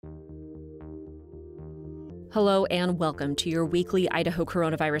Hello and welcome to your weekly Idaho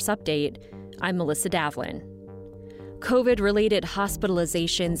coronavirus update. I'm Melissa Davlin. COVID-related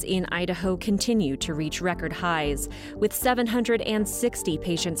hospitalizations in Idaho continue to reach record highs, with 760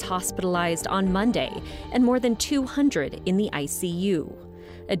 patients hospitalized on Monday and more than 200 in the ICU.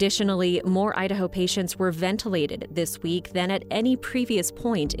 Additionally, more Idaho patients were ventilated this week than at any previous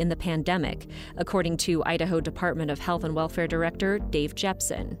point in the pandemic, according to Idaho Department of Health and Welfare Director Dave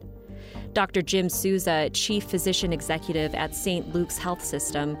Jepson. Dr. Jim Souza, Chief Physician Executive at St. Luke's Health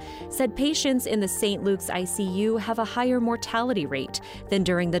System, said patients in the St. Luke's ICU have a higher mortality rate than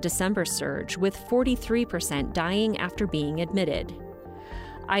during the December surge, with 43% dying after being admitted.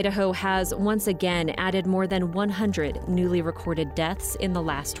 Idaho has once again added more than 100 newly recorded deaths in the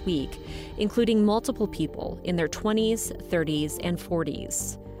last week, including multiple people in their 20s, 30s, and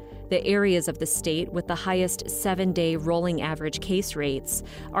 40s. The areas of the state with the highest 7-day rolling average case rates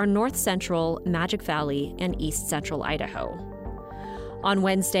are North Central, Magic Valley, and East Central Idaho. On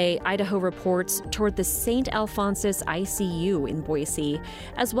Wednesday, Idaho reports toured the St. Alphonsus ICU in Boise,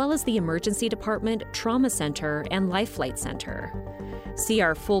 as well as the Emergency Department, Trauma Center, and Life Flight Center. See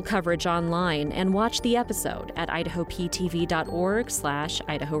our full coverage online and watch the episode at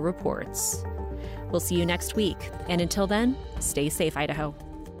idahoptv.org/Idaho Reports. We'll see you next week, and until then, stay safe, Idaho.